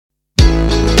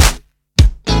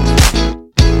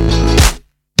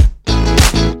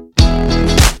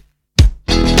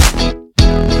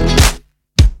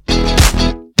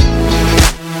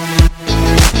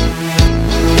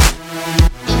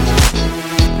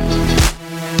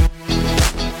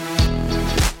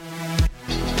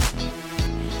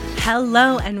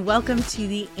Hello and welcome to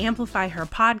the Amplify Her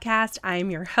podcast. I am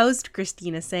your host,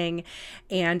 Christina Singh,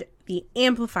 and the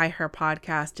Amplify Her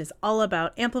podcast is all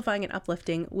about amplifying and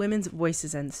uplifting women's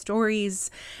voices and stories.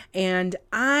 And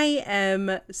I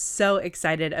am so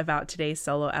excited about today's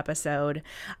solo episode.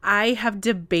 I have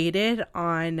debated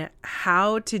on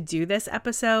how to do this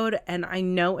episode, and I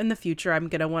know in the future I'm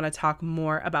going to want to talk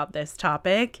more about this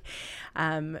topic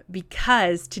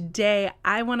because today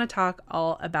I want to talk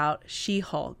all about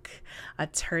She-Hulk,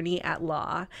 Attorney at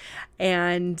Law.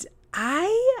 And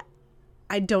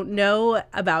I don't know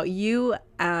about you,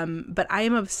 but I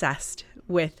am obsessed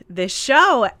with this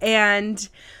show, and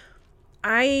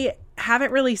I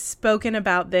haven't really spoken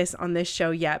about this on this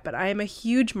show yet, but I am a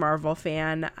huge Marvel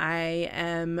fan. I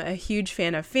am a huge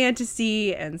fan of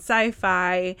fantasy and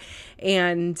sci-fi,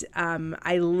 and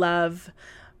I love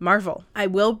Marvel. I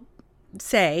will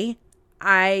say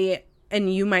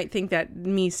and you might think that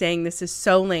me saying this is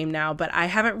so lame now, but I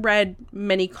haven't read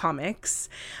many comics.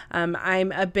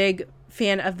 I'm a big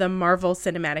fan of the Marvel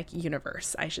Cinematic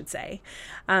Universe, I should say.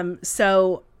 And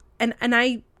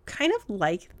I kind of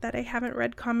like that I haven't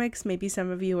read comics. Maybe some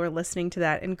of you are listening to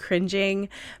that and cringing.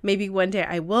 Maybe one day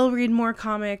I will read more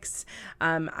comics.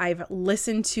 I've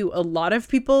listened to a lot of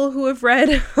people who have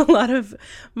read a lot of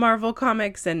Marvel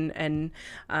comics and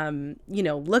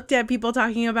looked at people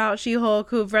talking about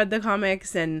She-Hulk who've read the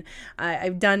comics, and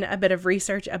I've done a bit of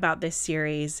research about this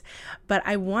series, but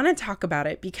I want to talk about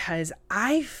it because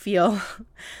I feel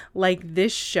like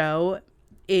this show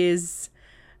is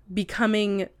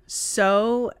becoming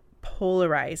so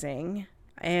polarizing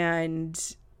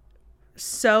and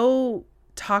so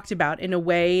talked about in a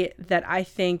way that I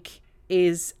think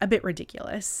is a bit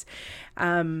ridiculous.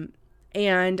 And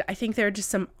I think there are just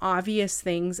some obvious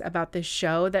things about this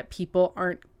show that people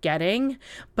aren't getting,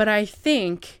 but I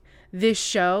think this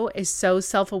show is so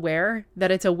self-aware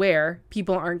that it's aware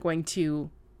people aren't going to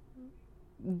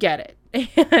get it.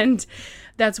 And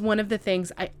that's one of the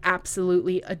things I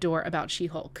absolutely adore about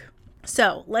She-Hulk.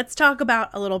 So let's talk about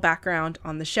a little background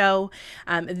on the show.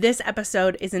 This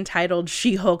episode is entitled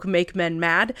She-Hulk Make Men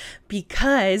Mad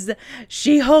because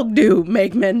She-Hulk do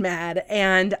make men mad.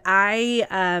 And I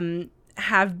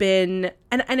have been,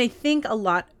 and I think a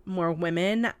lot more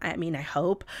women, I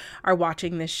hope, are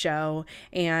watching this show.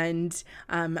 And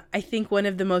I think one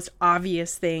of the most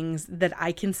obvious things that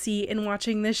I can see in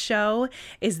watching this show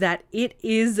is that it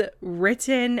is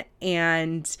written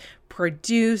and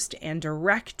produced and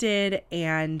directed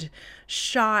and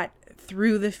shot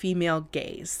through the female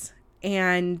gaze.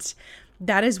 And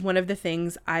that is one of the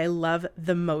things I love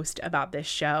the most about this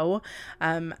show.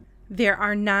 There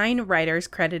are 9 writers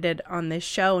credited on this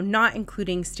show, not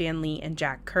including Stan Lee and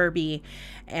Jack Kirby,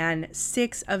 and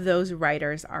 6 of those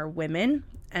writers are women.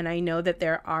 And I know that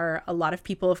there are a lot of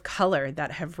people of color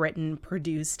that have written,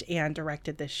 produced, and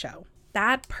directed this show.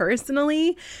 That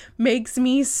personally makes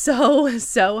me so,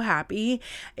 so happy.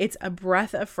 It's a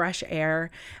breath of fresh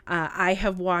air. I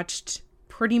have watched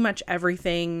pretty much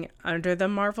everything under the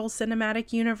Marvel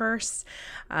Cinematic Universe.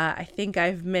 I think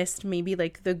I've missed maybe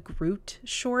like the Groot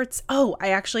shorts. Oh, I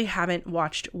actually haven't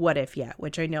watched What If yet,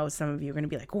 which I know some of you are going to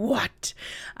be like, what?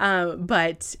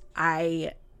 But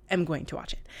I am going to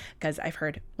watch it because I've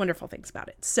heard wonderful things about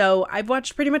it. So I've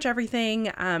watched pretty much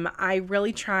everything. I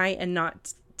really try and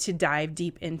not to dive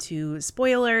deep into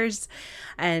spoilers.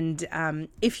 And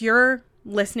if you're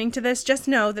listening to this, just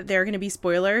know that there are going to be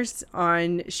spoilers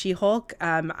on She-Hulk.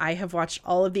 I have watched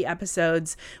all of the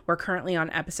episodes. We're currently on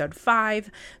episode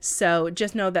 5. So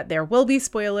just know that there will be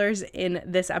spoilers in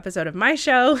this episode of my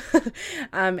show.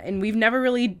 And we've never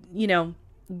really,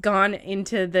 gone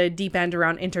into the deep end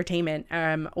around entertainment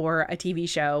or a TV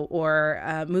show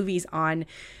or movies on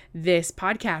this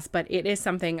podcast, but it is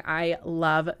something I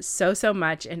love so, so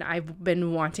much. And I've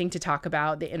been wanting to talk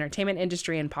about the entertainment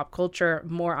industry and pop culture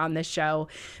more on this show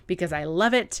because I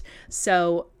love it.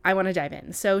 So I want to dive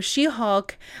in. So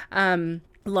She-Hulk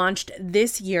launched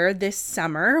this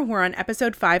summer. We're on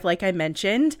episode 5, like I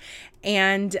mentioned,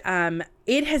 and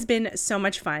it has been so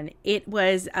much fun. It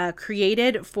was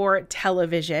created for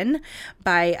television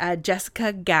by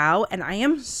Jessica Gao, and I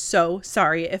am so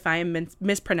sorry if I am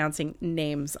mispronouncing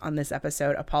names on this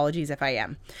episode. Apologies if I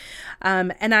am.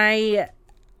 And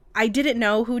I didn't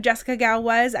know who Jessica Gao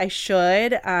was. I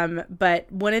should.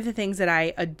 But one of the things that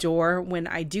I adore when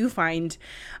I do find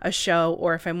a show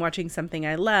or if I'm watching something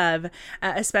I love,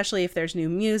 especially if there's new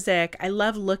music, I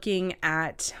love looking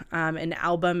at an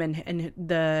album and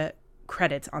the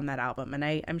credits on that album. And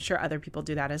I'm sure other people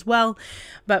do that as well.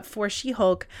 But for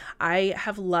She-Hulk, I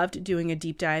have loved doing a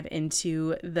deep dive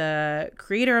into the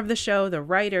creator of the show, the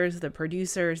writers, the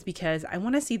producers, because I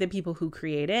want to see the people who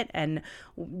create it and,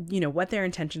 what their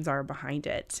intentions are behind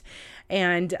it.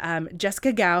 And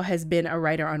Jessica Gao has been a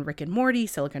writer on Rick and Morty,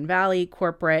 Silicon Valley,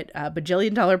 Corporate,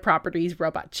 Bajillion Dollar Properties,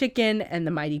 Robot Chicken, and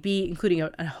The Mighty Bee, including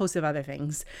a host of other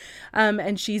things.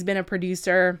 And she's been a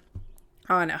producer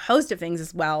on a host of things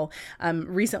as well,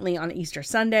 recently on Easter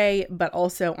Sunday, but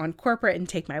also on Corporate and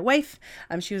Take My Wife.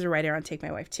 She was a writer on Take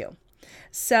My Wife too.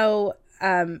 So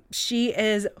she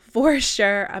is for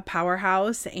sure a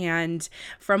powerhouse. And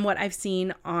from what I've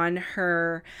seen on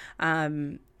her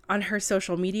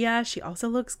social media, she also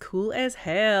looks cool as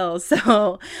hell.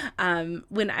 So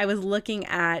when I was looking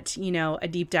at, a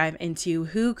deep dive into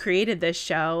who created this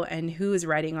show and who is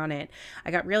writing on it, I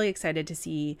got really excited to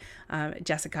see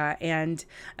Jessica. And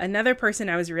another person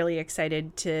I was really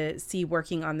excited to see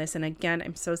working on this, and again,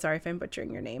 I'm so sorry if I'm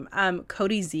butchering your name,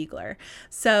 Cody Ziegler.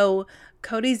 So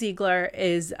Cody Ziegler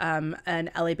is an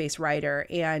LA-based writer,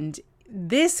 and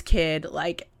this kid,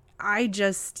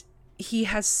 he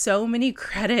has so many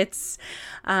credits.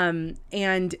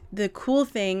 And the cool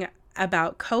thing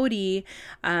about Cody,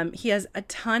 he has a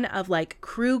ton of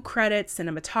crew credits,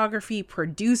 cinematography,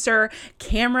 producer,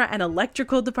 camera and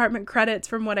electrical department credits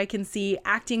from what I can see,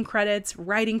 acting credits,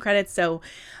 writing credits. So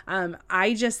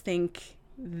I just think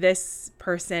this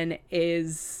person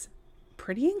is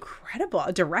pretty incredible.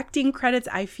 Directing credits,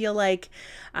 I feel like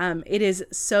it is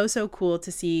so cool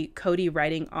to see Cody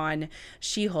writing on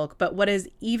She-Hulk. But what is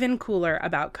even cooler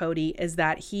about Cody is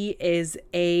that he is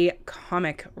a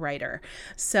comic writer.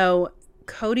 So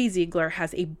Cody Ziegler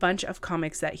has a bunch of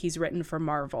comics that he's written for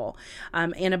Marvel,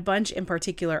 and a bunch in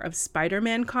particular of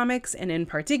Spider-Man comics, and in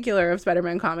particular of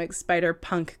Spider-Man comics,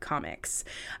 Spider-Punk comics.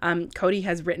 Cody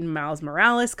has written Miles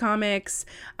Morales comics,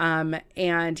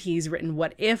 and he's written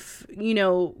What If,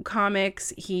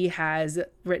 comics. He has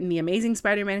written the Amazing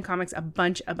Spider-Man comics, a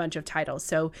bunch of titles.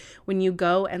 So when you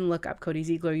go and look up Cody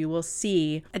Ziegler, you will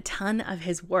see a ton of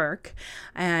his work,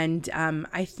 and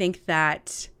I think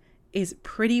that is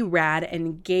pretty rad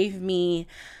and gave me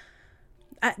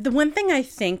the one thing I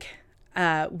think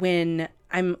when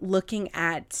I'm looking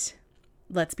at,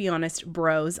 let's be honest,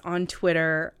 bros on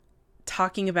Twitter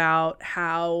talking about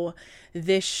how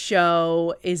this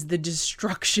show is the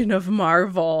destruction of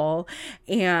Marvel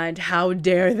and how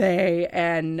dare they,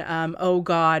 and oh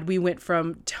God, we went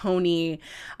from Tony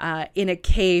in a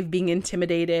cave being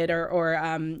intimidated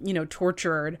or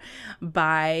tortured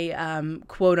by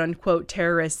quote unquote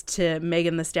terrorists to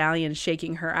Megan Thee Stallion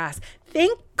shaking her ass.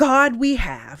 Thank God we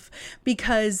have,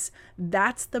 because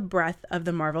that's the breadth of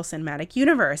the Marvel Cinematic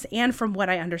Universe, and from what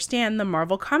I understand, the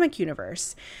Marvel Comic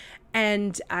Universe.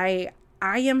 And I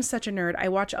am such a nerd. I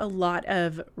watch a lot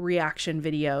of reaction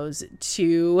videos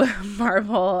to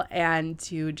Marvel and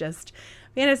to just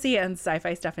fantasy and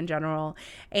sci-fi stuff in general.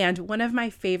 And one of my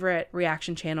favorite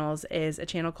reaction channels is a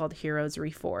channel called Heroes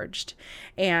Reforged.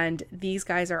 And these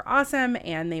guys are awesome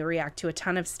and they react to a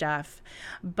ton of stuff.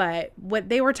 But what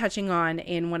they were touching on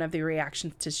in one of the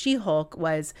reactions to She-Hulk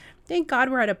was, thank God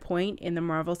we're at a point in the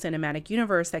Marvel Cinematic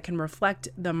Universe that can reflect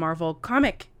the Marvel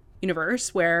comic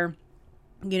universe where,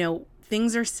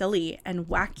 things are silly and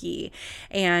wacky.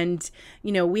 And,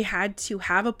 we had to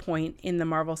have a point in the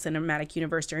Marvel Cinematic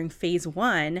Universe during phase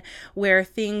 1 where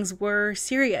things were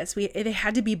serious. They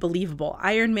had to be believable.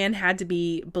 Iron Man had to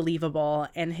be believable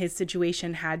and his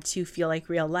situation had to feel like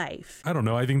real life. I don't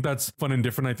know. I think that's fun and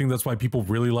different. I think that's why people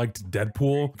really liked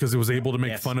Deadpool, because it was able to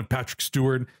make fun of Patrick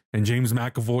Stewart and James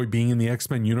McAvoy being in the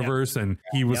X-Men universe. And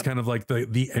he was kind of like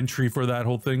the entry for that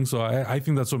whole thing. So I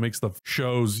think that's what makes the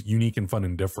shows unique and fun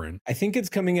and different. I think it's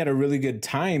coming at a really good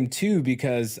time too,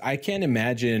 because I can't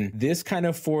imagine this kind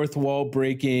of fourth wall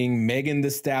breaking, Megan Thee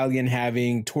Stallion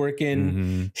having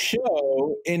twerking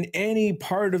show in any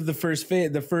part of the first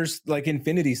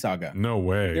Infinity Saga. No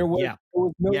way. There was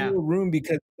no real room,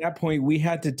 because at that point we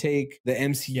had to take the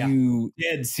MCU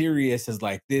dead serious as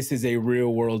this is a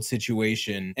real world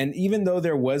situation. And even though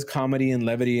there was comedy and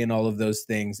levity and all of those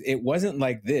things, it wasn't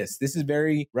like this. This is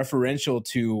very referential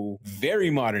to very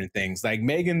modern things. Like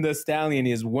Megan Thee Stallion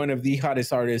is one of the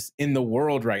hottest artists in the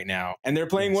world right now, and they're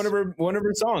playing one of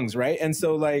her songs, right? And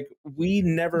so we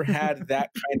never had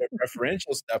that kind of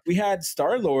referential stuff. We had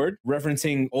Star-Lord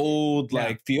referencing old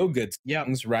feel good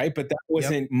songs, right? But that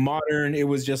wasn't modern. It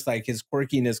was just his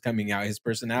quirkiness coming out, his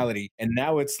personality. And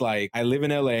now it's I live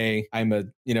in LA, I'm a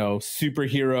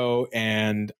superhero,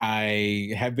 and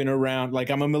I have been around,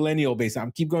 I'm a millennial based. I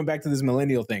keep going back to this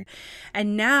millennial thing.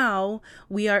 And now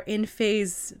we are in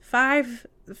phase 5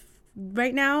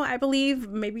 right now, I believe.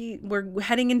 Maybe we're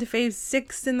heading into phase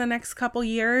 6 in the next couple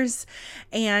years.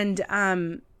 And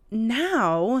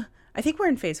now I think we're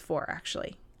in phase 4,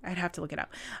 actually. I'd have to look it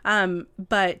up.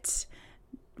 But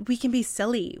we can be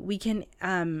silly. We can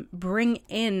bring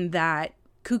in that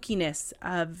kookiness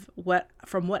of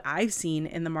from what I've seen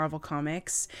in the Marvel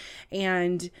comics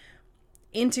and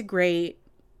integrate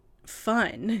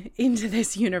fun into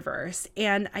this universe.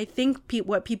 And I think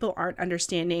what people aren't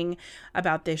understanding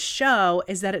about this show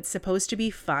is that it's supposed to be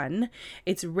fun.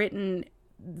 It's written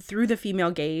through the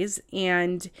female gaze,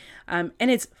 and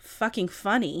it's fucking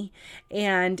funny,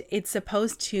 and it's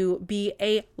supposed to be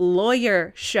a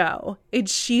lawyer show.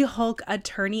 It's She-Hulk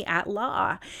attorney at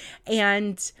law.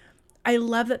 And I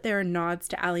love that there are nods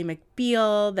to Ally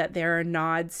McBeal, that there are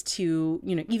nods to,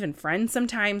 even Friends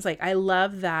sometimes. Like, I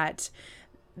love that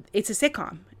it's a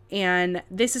sitcom. And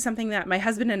this is something that my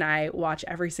husband and I watch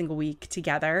every single week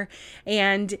together.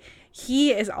 And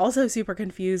he is also super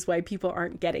confused why people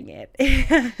aren't getting it.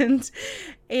 And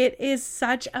it is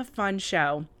such a fun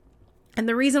show. And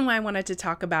the reason why I wanted to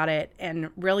talk about it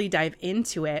and really dive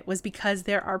into it was because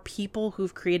there are people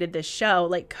who've created this show,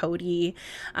 like Cody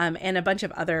and a bunch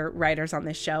of other writers on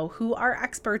this show, who are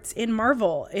experts in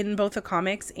Marvel, in both the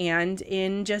comics and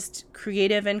in just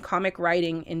creative and comic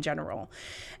writing in general.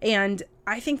 And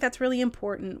I think that's really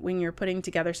important when you're putting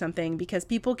together something, because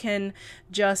people can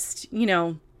just,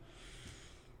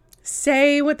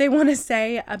 say what they want to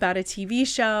say about a TV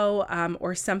show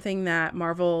or something that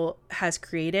Marvel has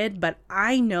created. But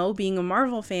I know, being a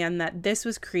Marvel fan, that this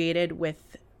was created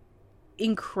with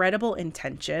incredible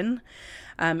intention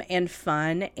and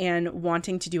fun and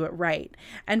wanting to do it right.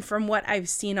 And from what I've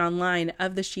seen online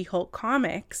of the She-Hulk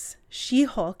comics,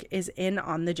 She-Hulk is in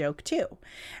on the joke too.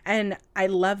 And I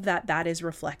love that that is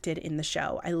reflected in the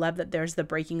show. I love that there's the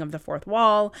breaking of the fourth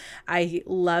wall. I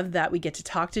love that we get to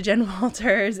talk to Jen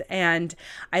Walters, and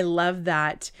I love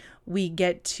that we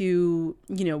get to,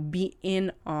 be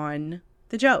in on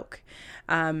the joke.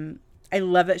 I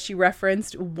love that she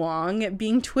referenced Wong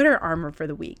being Twitter armor for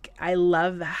the week. I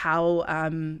love how,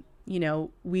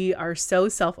 we are so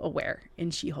self-aware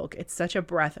in She-Hulk. It's such a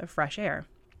breath of fresh air.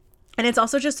 And it's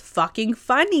also just fucking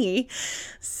funny.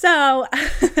 So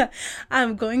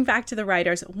going back to the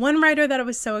writers, one writer that I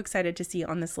was so excited to see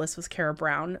on this list was Kara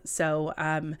Brown. So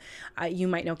you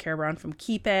might know Kara Brown from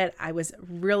Keep It. I was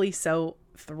really so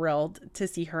thrilled to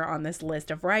see her on this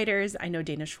list of writers. I know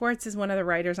Dana Schwartz is one of the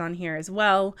writers on here as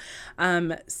well.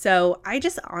 So I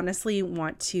just honestly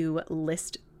want to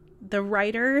list the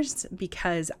writers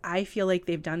because I feel like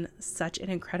they've done such an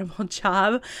incredible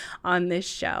job on this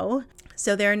show.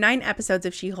 So there are 9 episodes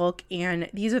of She-Hulk, and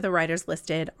these are the writers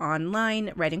listed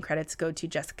online. Writing credits go to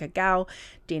Jessica Gao,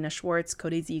 Dana Schwartz,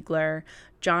 Cody Ziegler,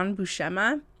 John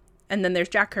Buscema, and then there's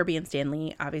Jack Kirby and Stan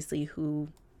Lee, obviously, who,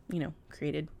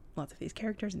 created lots of these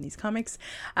characters in these comics.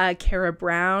 Kara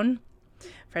Brown,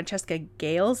 Francesca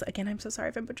Gales, again, I'm so sorry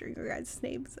if I'm butchering your guys'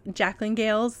 names, Jacqueline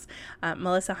Gales,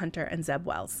 Melissa Hunter, and Zeb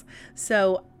Wells.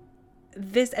 So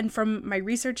this, and from my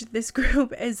research, this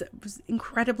group was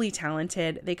incredibly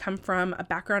talented. They come from a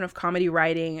background of comedy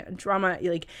writing, drama.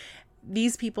 Like,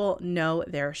 these people know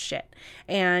their shit.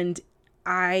 And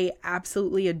I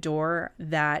absolutely adore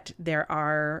that there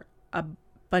are a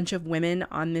bunch of women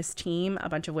on this team, a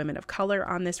bunch of women of color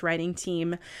on this writing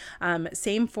team.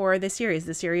 Same for the series.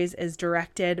 The series is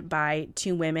directed by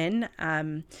 2 women.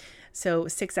 So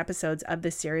 6 episodes of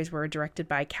this series were directed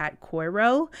by Kat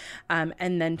Coiro,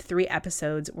 and then 3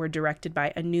 episodes were directed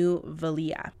by Anu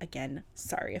Valia. Again,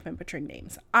 sorry if I'm butchering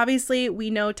names. Obviously, we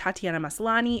know Tatiana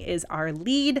Maslany is our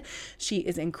lead. She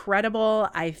is incredible.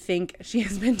 I think she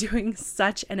has been doing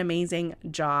such an amazing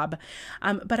job.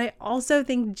 But I also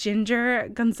think Ginger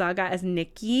Gonzaga as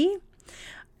Nikki,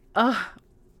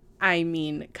 I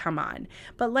mean, come on.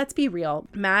 But let's be real.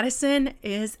 Madison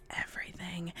is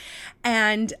everything.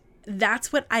 And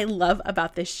that's what I love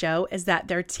about this show, is that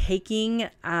they're taking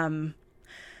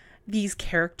these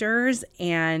characters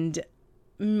and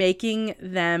making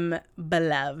them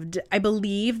beloved. I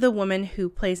believe the woman who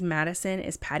plays Madison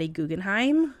is Patty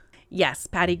Guggenheim. Yes,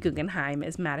 Patty Guggenheim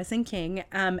is Madison King.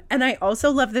 And I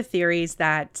also love the theories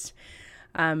that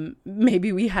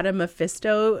maybe we had a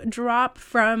Mephisto drop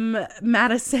from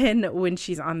Madison when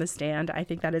she's on the stand. I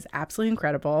think that is absolutely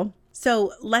incredible.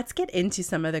 So let's get into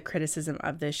some of the criticism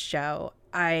of this show.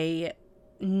 I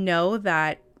know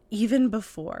that even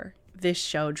before this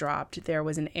show dropped, there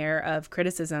was an air of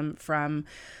criticism from,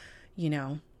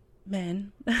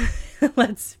 men.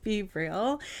 Let's be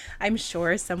real. I'm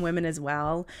sure some women as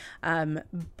well.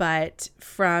 But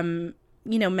from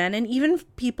men and even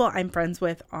people I'm friends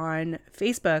with on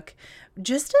Facebook,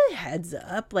 just a heads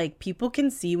up, like, people can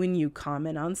see when you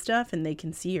comment on stuff and they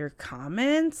can see your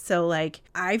comments. So, like,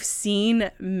 I've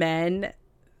seen men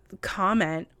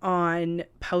comment on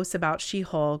posts about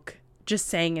She-Hulk just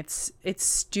saying it's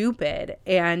stupid.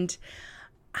 And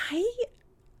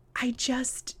I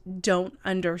just don't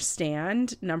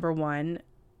understand, number one,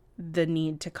 the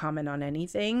need to comment on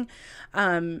anything.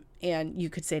 And you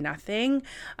could say nothing.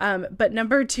 But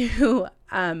number two,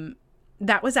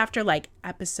 that was after like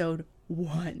episode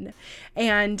 1.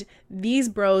 And these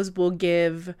bros will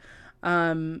give,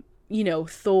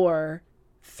 Thor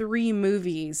 3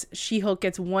 movies. She-Hulk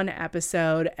gets 1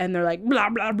 episode and they're like, blah,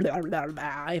 blah, blah, blah,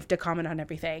 blah. I have to comment on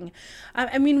everything.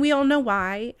 I mean, we all know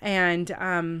why.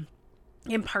 And,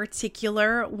 in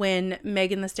particular, when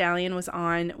Megan Thee Stallion was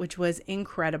on, which was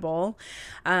incredible.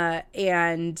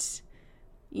 And,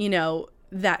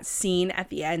 that scene at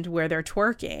the end where they're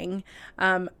twerking,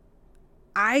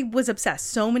 I was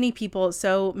obsessed. So many people,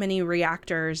 so many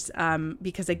reactors,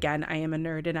 because again, I am a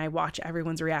nerd and I watch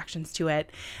everyone's reactions to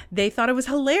it. They thought it was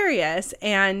hilarious.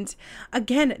 And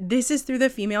again, this is through the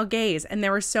female gaze. And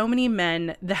there were so many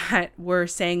men that were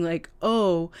saying like,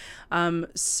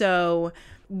 so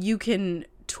you can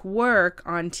twerk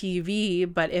on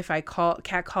TV, but if I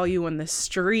can't call you on the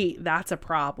street, that's a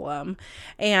problem.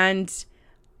 And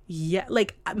yeah,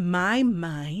 like, my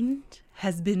mind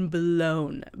has been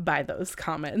blown by those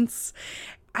comments.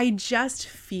 I just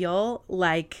feel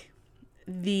like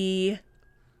even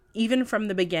from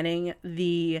the beginning,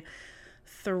 the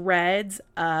threads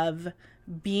of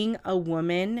being a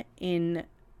woman in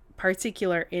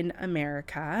particular in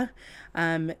America,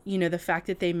 the fact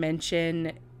that they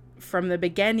mention from the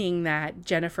beginning that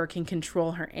Jennifer can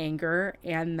control her anger,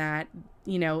 and that,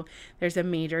 there's a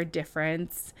major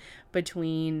difference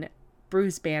between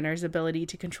Bruce Banner's ability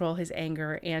to control his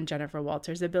anger and Jennifer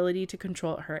Walters' ability to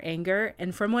control her anger.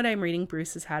 And from what I'm reading,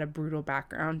 Bruce has had a brutal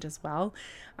background as well.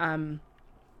 So I'm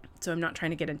not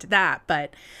trying to get into that,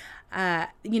 but,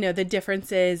 the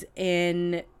differences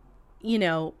in,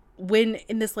 when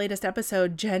in this latest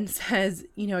episode, Jen says,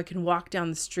 I can walk down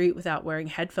the street without wearing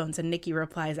headphones. And Nikki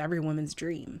replies, every woman's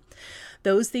dream.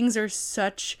 Those things are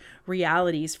such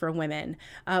realities for women.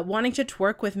 Wanting to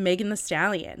twerk with Megan Thee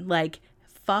Stallion, like,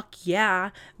 fuck yeah,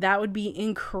 that would be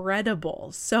incredible.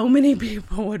 So many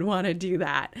people would want to do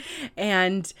that.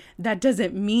 And that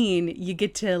doesn't mean you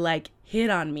get to like hit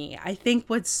on me. I think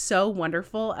what's so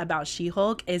wonderful about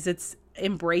She-Hulk is it's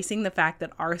embracing the fact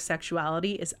that our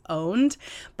sexuality is owned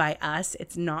by us.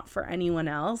 It's not for anyone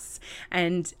else.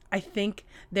 And I think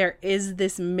there is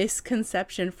this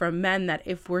misconception from men that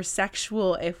if we're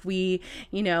sexual, if we,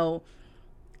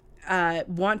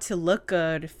 want to look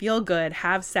good, feel good,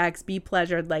 have sex, be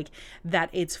pleasured, like that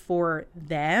it's for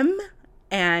them.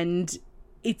 And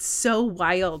it's so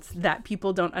wild that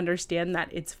people don't understand that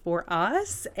it's for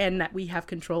us and that we have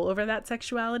control over that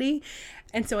sexuality.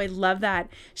 And so I love that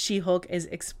She-Hulk is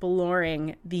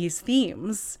exploring these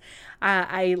themes.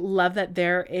 I love that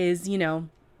there is,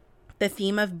 the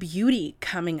theme of beauty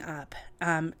coming up.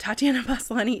 Tatiana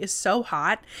Maslany is so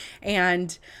hot,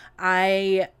 and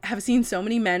I have seen so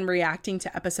many men reacting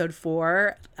to episode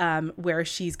 4, where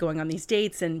she's going on these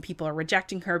dates and people are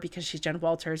rejecting her because she's Jen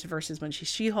Walters versus when she's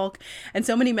She-Hulk. And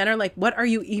so many men are like, what are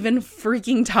you even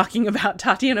freaking talking about?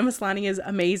 Tatiana Maslany is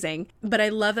amazing. But I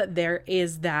love that there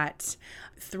is that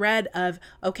thread of,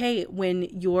 okay, when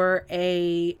you're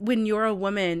a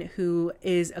woman who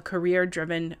is a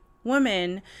career-driven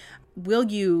woman,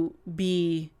 will you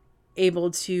be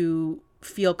able to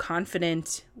feel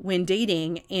confident when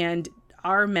dating, and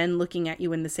are men looking at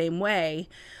you in the same way,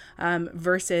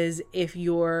 versus if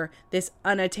you're this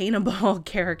unattainable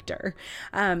character.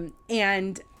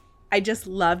 And I just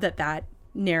love that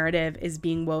narrative is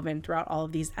being woven throughout all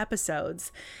of these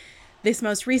episodes. This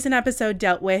most recent episode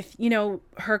dealt with,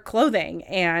 her clothing,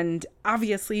 and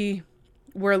obviously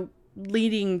we're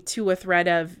leading to a thread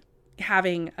of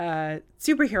having a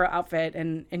superhero outfit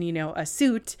and a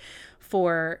suit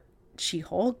for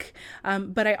She-Hulk.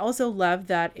 But I also love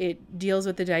that it deals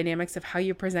with the dynamics of how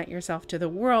you present yourself to the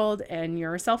world and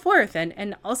your self-worth,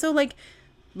 and also like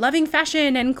loving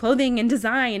fashion and clothing and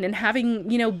design and having,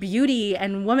 beauty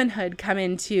and womanhood come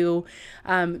into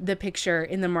the picture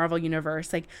in the Marvel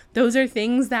universe. Like, those are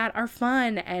things that are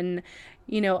fun and,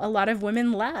 a lot of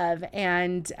women love,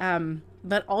 and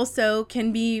but also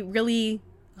can be really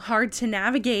hard to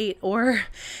navigate, or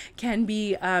can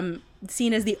be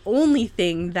seen as the only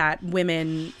thing that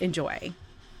women enjoy.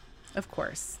 Of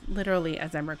course, literally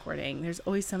as I'm recording, there's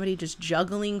always somebody just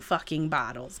juggling fucking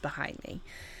bottles behind me.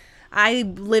 I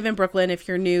live in Brooklyn. If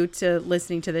you're new to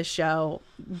listening to this show,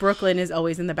 Brooklyn is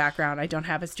always in the background. I don't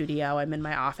have a studio. I'm in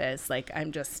my office. Like,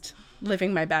 I'm just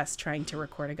living my best trying to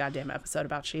record a goddamn episode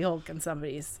about She-Hulk, and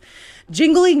somebody's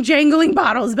jangling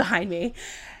bottles behind me.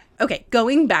 Okay,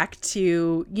 going back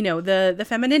to, you know, the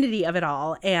femininity of it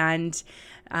all. And,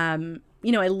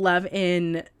 you know, I love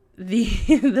in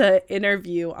the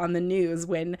interview on the news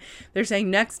when they're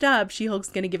saying next up She-Hulk's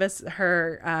going to give us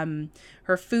her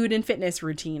food and fitness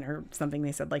routine or something,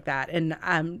 they said like that, and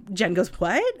Jen goes,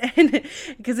 what? And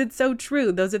because it's so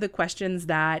true, those are the questions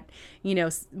that, you know,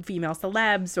 female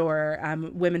celebs or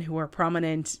women who are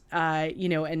prominent, you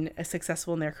know, and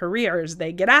successful in their careers,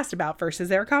 they get asked about versus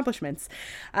their accomplishments.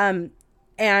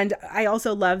 And I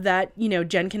also love that, you know,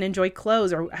 Jen can enjoy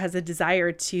clothes or has a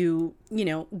desire to, you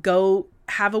know, go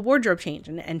have a wardrobe change.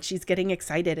 And she's getting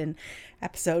excited in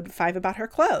episode 5 about her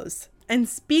clothes. And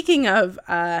speaking of,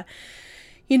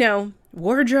 you know,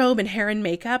 wardrobe and hair and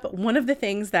makeup, one of the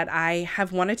things that I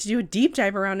have wanted to do a deep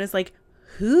dive around is like,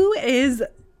 who is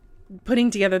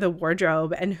putting together the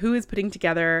wardrobe and who is putting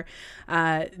together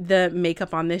the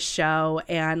makeup on this show,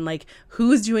 and like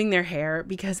who's doing their hair,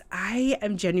 because I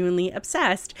am genuinely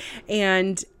obsessed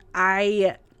and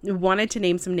I wanted to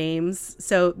name some names.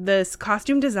 So this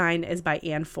costume design is by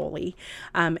Anne Foley,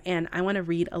 and I want to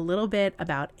read a little bit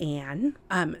about Anne.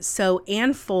 So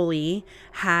Anne Foley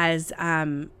has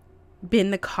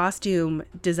been the costume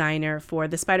designer for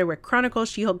the Spiderwick Chronicles,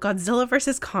 She-Hulk, Godzilla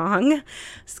vs. Kong,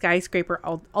 Skyscraper,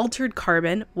 Altered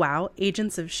Carbon, wow,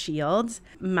 Agents of S.H.I.E.L.D.,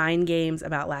 Mind Games,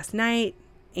 About Last Night,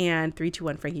 and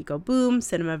 3-2-1 Frankie Go Boom,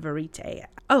 Cinema Verite.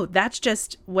 Oh, that's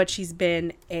just what she's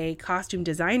been a costume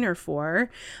designer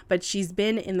for, but she's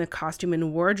been in the costume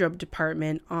and wardrobe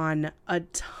department on a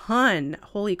ton,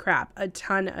 holy crap, a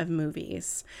ton of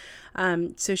movies.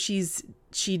 So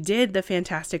she did the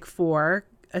Fantastic Four,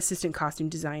 assistant costume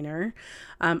designer.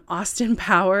 Austin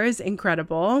Powers,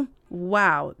 incredible.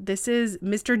 Wow, this is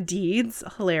Mr. Deeds,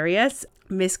 hilarious.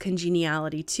 Miss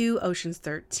Congeniality 2, Ocean's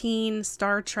 13,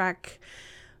 Star Trek,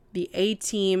 The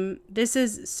A-Team. This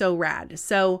is so rad.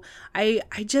 So I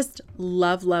just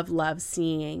love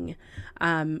seeing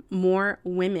more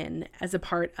women as a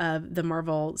part of the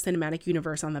Marvel Cinematic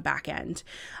Universe on the back end.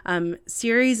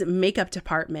 Series makeup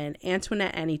department,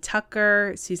 Antoinette Annie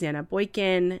Tucker, Susanna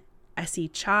Boykin, Essie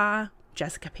Cha,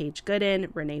 Jessica Page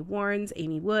Gooden, Renee Warnes,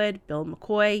 Amy Wood, Bill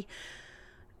McCoy,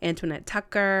 Antoinette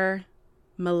Tucker,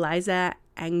 Meliza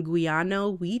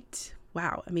Anguiano Wheat.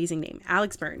 Wow, amazing name.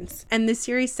 Alex Burns. And this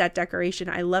series set decoration,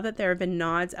 I love that there have been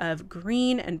nods of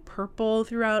green and purple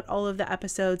throughout all of the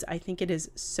episodes. I think it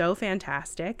is so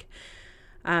fantastic.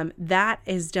 That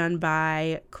is done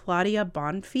by Claudia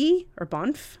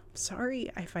Bonf. Sorry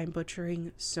if I'm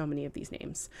butchering so many of these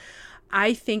names.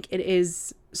 I think it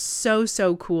is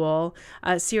so cool.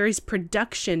 Series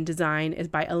production design is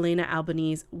by Elena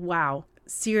Albanese. Wow.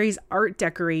 Series art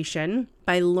decoration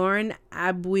by Lauren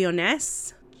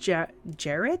Abuones.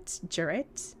 Jarrett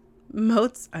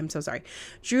Motes. I'm so sorry.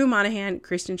 Drew Monahan,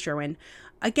 Kristen Sherwin.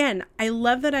 Again, I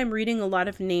love that I'm reading a lot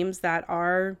of names that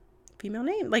are female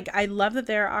name. Like, I love that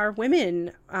there are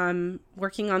women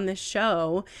working on this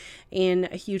show in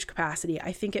a huge capacity.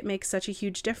 I think it makes such a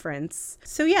huge difference.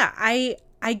 So yeah, I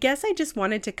guess I just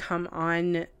wanted to come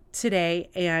on today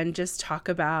and just talk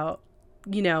about,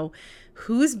 you know,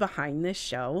 who's behind this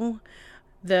show,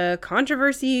 the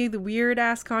controversy, the weird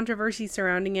ass controversy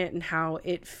surrounding it, and how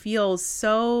it feels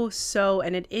so,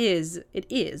 and it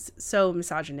is so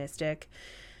misogynistic,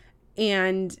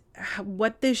 and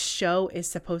what this show is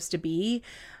supposed to be,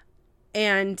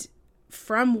 and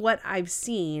from what I've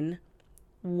seen,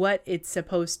 what it's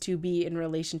supposed to be in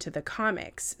relation to the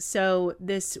comics. So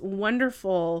this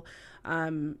wonderful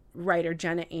writer,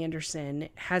 Jenna Anderson,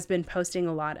 has been posting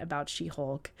a lot about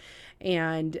She-Hulk.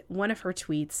 And one of her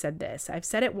tweets said this: "I've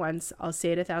said it once, I'll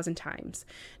say it 1,000 times.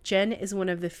 Jen is one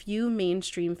of the few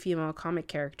mainstream female comic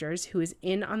characters who is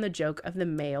in on the joke of the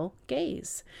male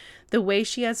gaze. The way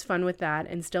she has fun with that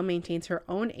and still maintains her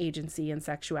own agency and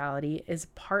sexuality is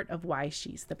part of why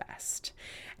she's the best."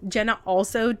 Jenna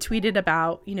also tweeted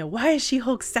about, you know, why is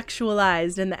She-Hulk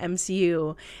sexualized in the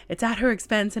MCU? It's at her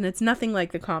expense and it's nothing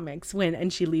like the comics.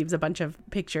 And she leaves a bunch of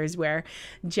pictures where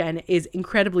Jen is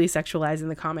incredibly sexualized in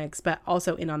the comics, but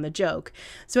also in on the joke.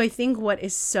 So I think what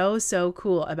is so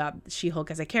cool about She-Hulk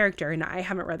as a character, and I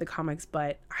haven't read the comics,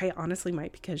 but I honestly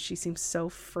might because she seems so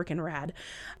freaking rad,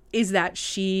 is that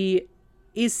she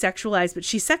is sexualized, but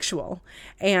she's sexual,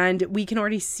 and we can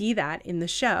already see that in the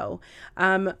show.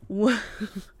 One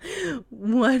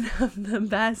of the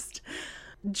best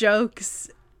jokes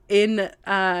in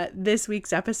this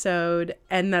week's episode,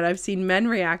 and that I've seen men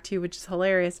react to, which is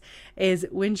hilarious, is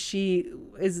when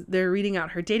they're reading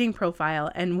out her dating profile,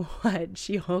 and what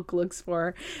She-Hulk looks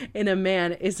for in a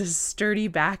man is a sturdy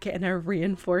back and a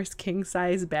reinforced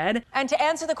king-size bed. And to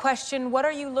answer the question, what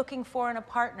are you looking for in a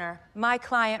partner? My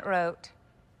client wrote,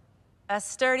 a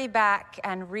sturdy back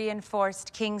and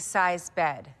reinforced king-size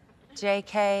bed.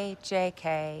 JK,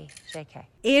 JK, JK.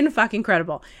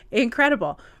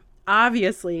 Incredible.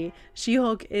 Obviously,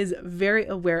 She-Hulk is very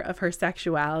aware of her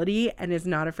sexuality and is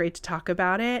not afraid to talk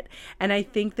about it. And I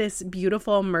think this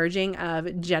beautiful merging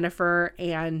of Jennifer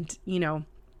and,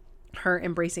 her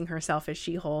embracing herself as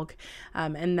She-Hulk,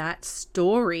 and that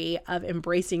story of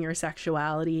embracing your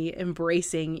sexuality,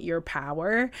 embracing your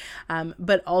power,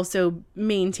 but also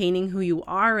maintaining who you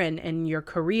are and your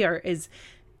career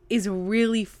is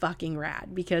really fucking rad,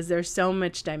 because there's so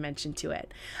much dimension to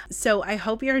it. So I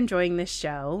hope you're enjoying this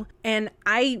show. And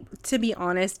I, to be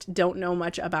honest, don't know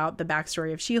much about the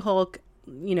backstory of She-Hulk.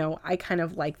 I kind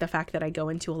of like the fact that I go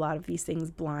into a lot of these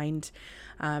things blind.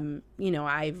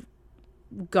 I've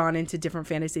gone into different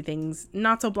fantasy things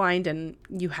not so blind, and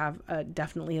you have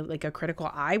definitely like a critical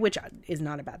eye, which is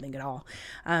not a bad thing at all,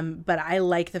 but I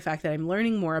like the fact that I'm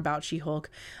learning more about She-Hulk.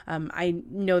 I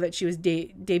know that she was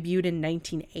debuted in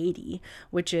 1980,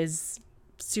 which is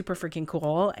super freaking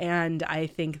cool, and I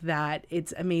think that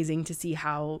it's amazing to see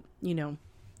how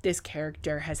this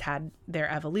character has had their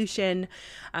evolution.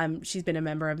 She's been a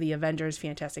member of the Avengers,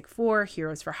 Fantastic Four,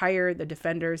 Heroes for Hire, the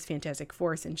Defenders, Fantastic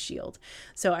Force, and S.H.I.E.L.D.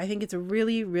 So I think it's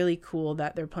really, really cool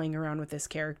that they're playing around with this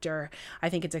character. I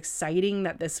think it's exciting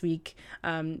that this week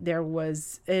there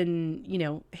was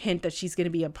an, hint that she's going to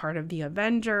be a part of the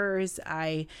Avengers.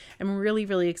 I am really,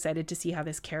 really excited to see how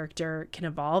this character can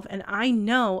evolve. And I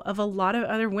know of a lot of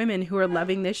other women who are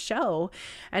loving this show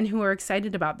and who are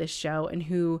excited about this show and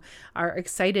who are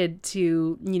excited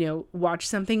to, watch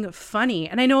something funny.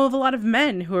 And I know of a lot of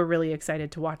men who are really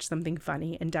excited to watch something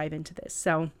funny and dive into this.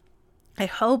 So I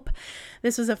hope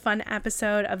this was a fun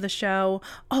episode of the show.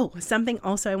 Oh, something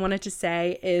also I wanted to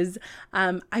say is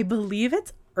I believe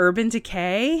it's Urban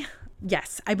Decay.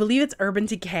 Yes, I believe it's Urban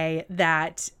Decay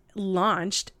that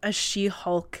launched a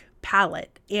She-Hulk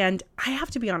palette. And I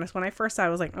have to be honest, when I first saw it, I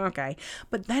was like, okay.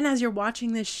 But then as you're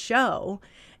watching this show,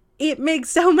 it makes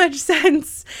so much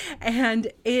sense.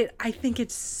 And I think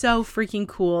it's so freaking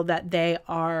cool that they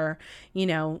are,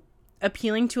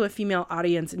 appealing to a female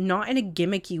audience, not in a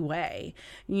gimmicky way,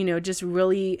 just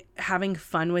really having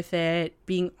fun with it,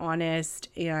 being honest,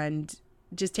 and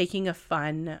just taking a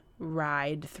fun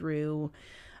ride through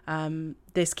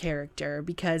this character,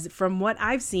 because from what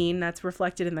I've seen, that's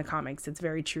reflected in the comics. It's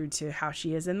very true to how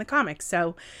she is in the comics.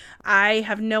 So I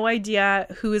have no idea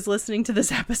who is listening to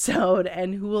this episode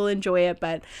and who will enjoy it,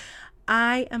 but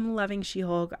I am loving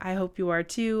She-Hulk. I hope you are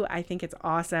too. I think it's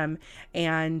awesome.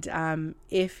 And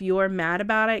if you're mad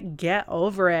about it, get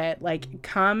over it. Like,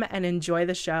 come and enjoy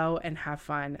the show and have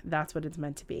fun. That's what it's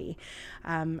meant to be.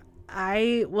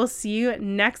 I will see you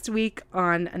next week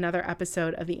on another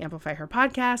episode of the Amplify Her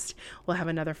podcast. We'll have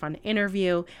another fun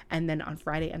interview, and then on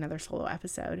Friday, another solo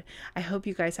episode. I hope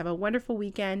you guys have a wonderful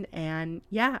weekend, and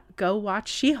yeah, go watch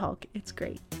She-Hulk. It's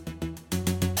great.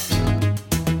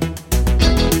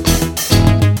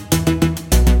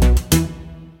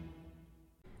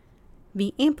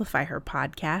 The Amplify Her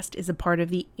podcast is a part of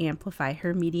the Amplify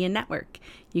Her Media Network.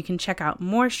 You can check out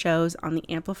more shows on the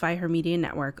Amplify Her Media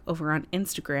Network over on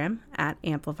Instagram at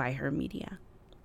Amplify Her Media.